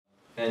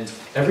And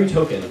every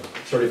token,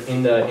 sort of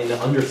in the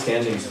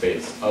understanding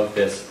space of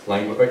this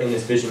language, or in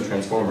this vision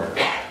transformer,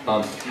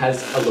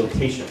 has a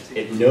location.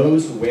 It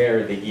knows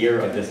where the ear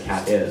of this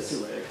cat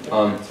is.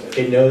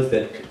 It knows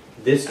that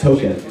this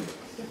token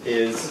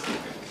is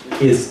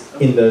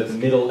in the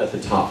middle at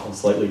the top and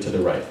slightly to the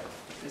right.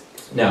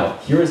 Now,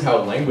 here is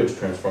how language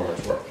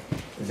transformers work.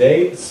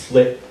 They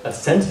split a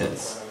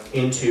sentence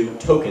into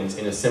tokens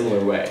in a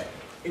similar way.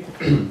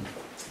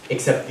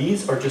 Except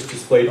these are just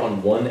displayed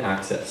on one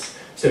axis.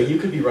 So you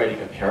could be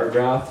writing a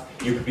paragraph,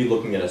 you could be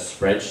looking at a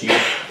spreadsheet,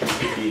 you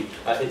could be,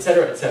 et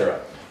cetera, et cetera.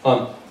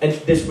 And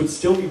this would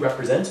still be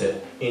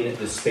represented in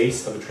the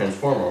space of a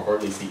transformer, or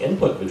at least the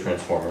input of a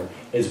transformer,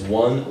 is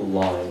one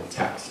line of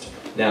text.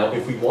 Now,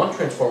 if we want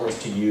transformers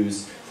to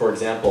use, for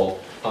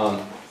example,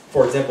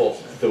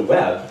 the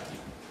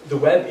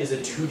web is a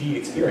 2D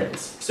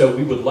experience. So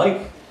we would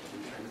like,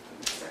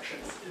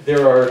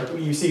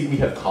 you see we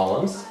have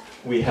columns,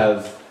 we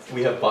have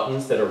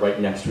buttons that are right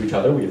next to each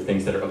other, we have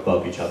things that are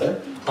above each other.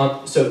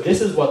 So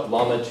this is what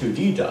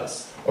Llama2D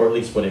does, or at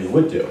least what it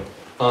would do.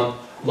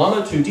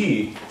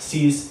 Llama2D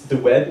sees the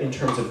web in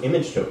terms of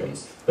image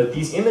tokens, but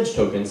these image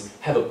tokens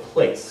have a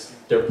place.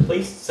 They're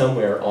placed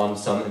somewhere on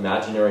some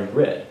imaginary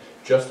grid,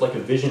 just like a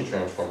vision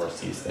transformer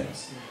sees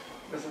things.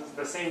 This is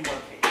the same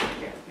web page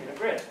again, in a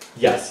grid.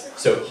 Yes,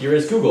 so here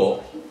is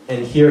Google,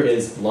 and here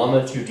is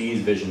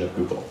Llama2D's vision of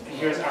Google. And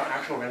here's our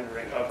actual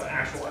rendering of the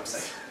actual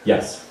website.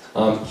 Yes.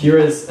 Here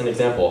is an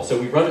example. So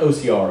we run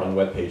OCR on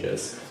web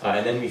pages,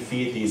 and then we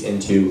feed these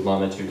into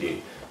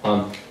Llama2D.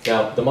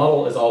 Now, the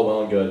model is all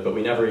well and good, but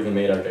we never even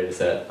made our data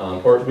set,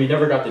 or we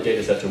never got the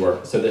data set to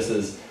work. So this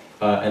is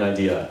an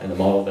idea and a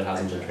model that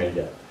hasn't been trained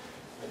yet.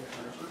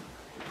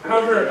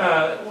 However,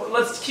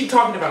 let's keep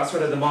talking about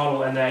sort of the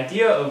model and the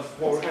idea of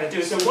what we're trying to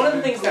do. So one of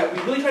the things that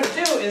we really try to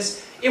do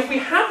is, if we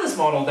have this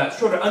model that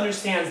sort of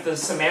understands the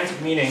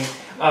semantic meaning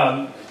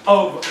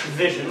of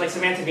vision, like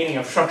semantic meaning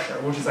of structure,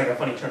 which is like a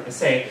funny term to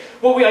say,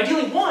 what we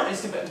ideally want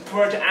is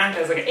for it to act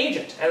as like an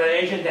agent that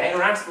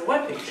interacts with the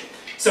web page.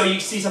 So you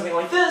see something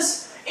like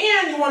this,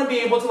 and you want to be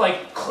able to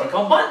like click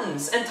on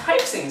buttons and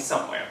type things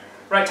somewhere,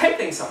 right? Type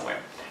things somewhere.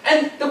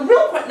 And the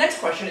real next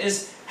question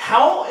is,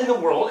 how in the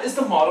world is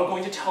the model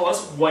going to tell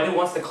us what it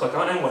wants to click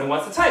on and what it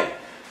wants to type?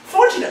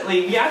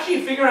 Fortunately, we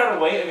actually figured out a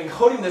way of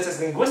encoding this as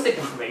linguistic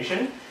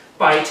information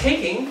by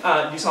taking,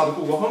 you saw the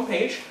Google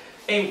homepage,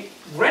 a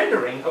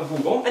rendering of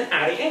Google and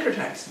adding anchor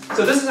text.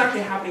 So this is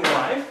actually happening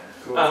live.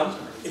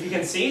 If you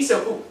can see,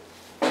 so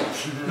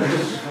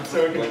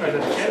so we can try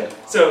that again.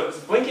 So it's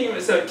blinking.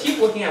 So keep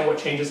looking at what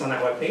changes on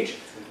that web page.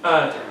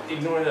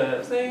 Ignore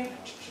the thing.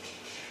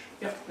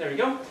 Yep, there we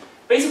go.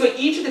 Basically,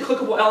 each of the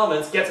clickable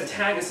elements gets a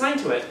tag assigned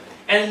to it,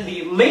 and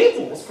the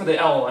labels for the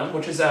LLM,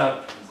 which is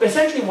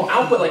essentially will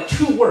output like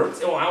 2 words.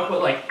 It will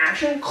output like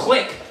action,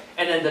 click,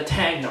 and then the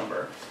tag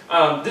number.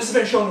 This has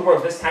been shown to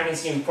work. This tagging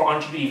scheme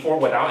on GPT-4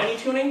 without any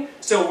tuning,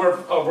 so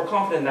we're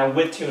confident that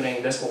with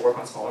tuning, this will work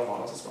on smaller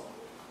models as well.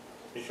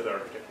 You sure there are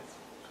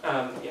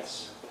differences?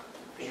 Yes.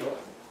 Sure.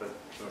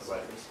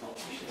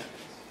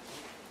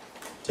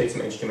 Take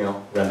some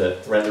HTML,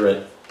 render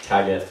it,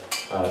 tag it,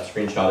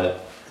 screenshot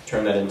it,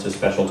 turn that into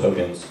special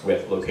tokens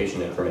with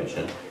location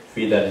information,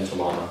 feed that into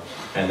Llama,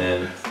 and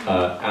then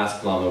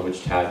ask Llama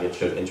which tag it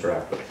should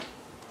interact with.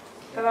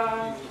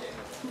 Ta-da!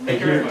 Thank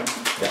you very much.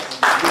 Yeah.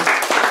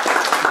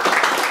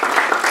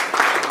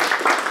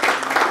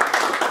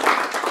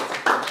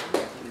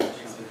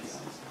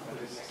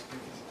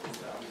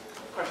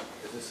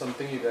 Is this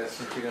something you guys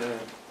think you're gonna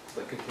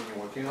like continue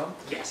working on?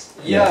 Yes.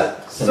 Yeah.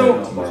 So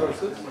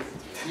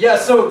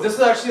this is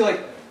actually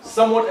like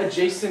somewhat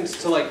adjacent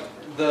to like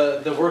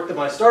the work that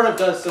my startup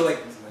does. So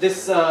like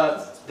this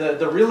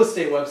the real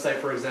estate website,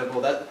 for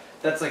example,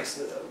 that's like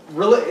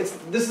really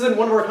this isn't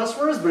one of our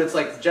customers, but it's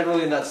like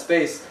generally in that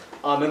space,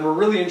 and we're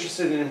really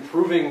interested in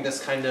improving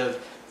this kind of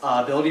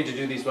ability to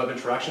do these web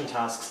interaction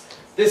tasks.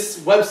 This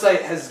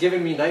website has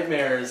given me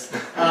nightmares.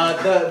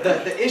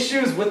 The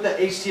issues with the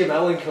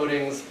HTML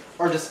encodings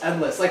are just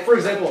endless. Like for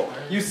example,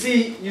 you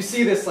see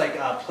this like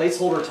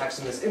placeholder text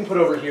in this input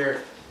over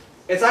here.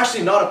 It's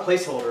actually not a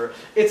placeholder.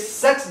 It's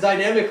set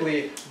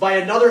dynamically by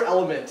another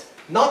element,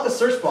 not the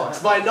search box,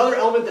 by another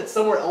element that's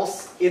somewhere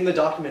else in the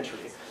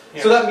documentary.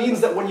 Yeah. So that means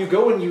that when you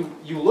go and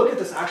you look at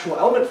this actual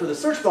element for the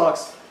search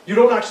box, you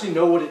don't actually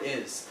know what it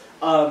is.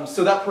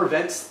 So that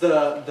prevents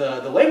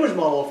the language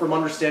model from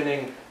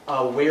understanding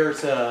where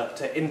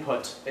to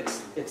input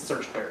its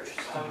search query.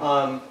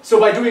 So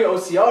by doing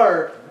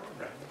OCR,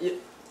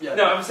 yeah.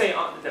 No, I'm saying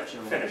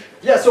finish.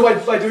 Yeah, so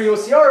by doing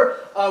OCR,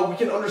 we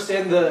can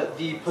understand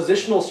the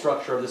positional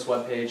structure of this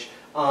web page,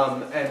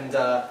 and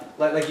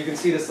like you can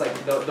see this, like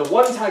the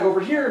one tag over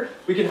here,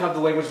 we can have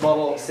the language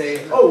model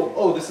say,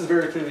 oh, this is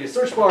very clearly a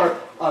search bar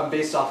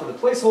based off of the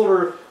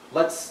placeholder.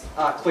 Let's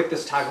click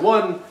this tag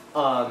 1,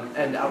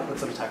 and output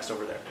some text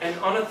over there. And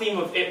on a theme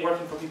of it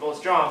working for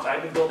people's jobs,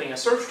 I've been building a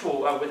search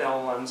tool with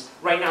LLMs,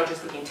 right now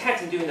just taking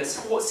text and doing this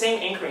same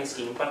anchoring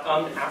scheme, but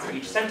after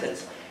each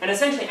sentence. And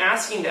essentially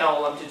asking the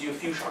LLM to do a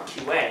few sharp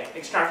QA,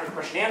 extractive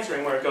question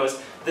answering, where it goes,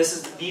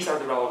 these are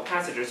the relevant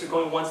passages. So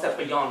going one step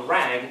beyond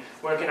RAG,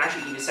 where it can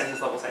actually give you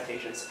sentence level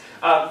citations.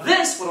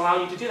 This would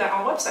allow you to do that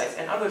on websites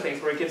and other things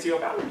where it gives you a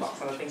boundary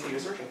box on the things that you're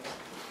searching for.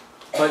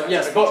 But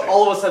yes,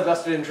 all of us have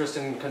vested interest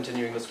in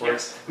continuing this work.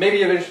 Yes.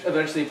 Maybe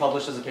eventually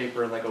published as a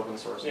paper in like open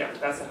source. Yeah,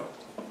 that's the hope.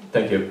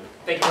 Thank you.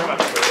 Thank you very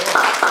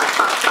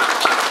much.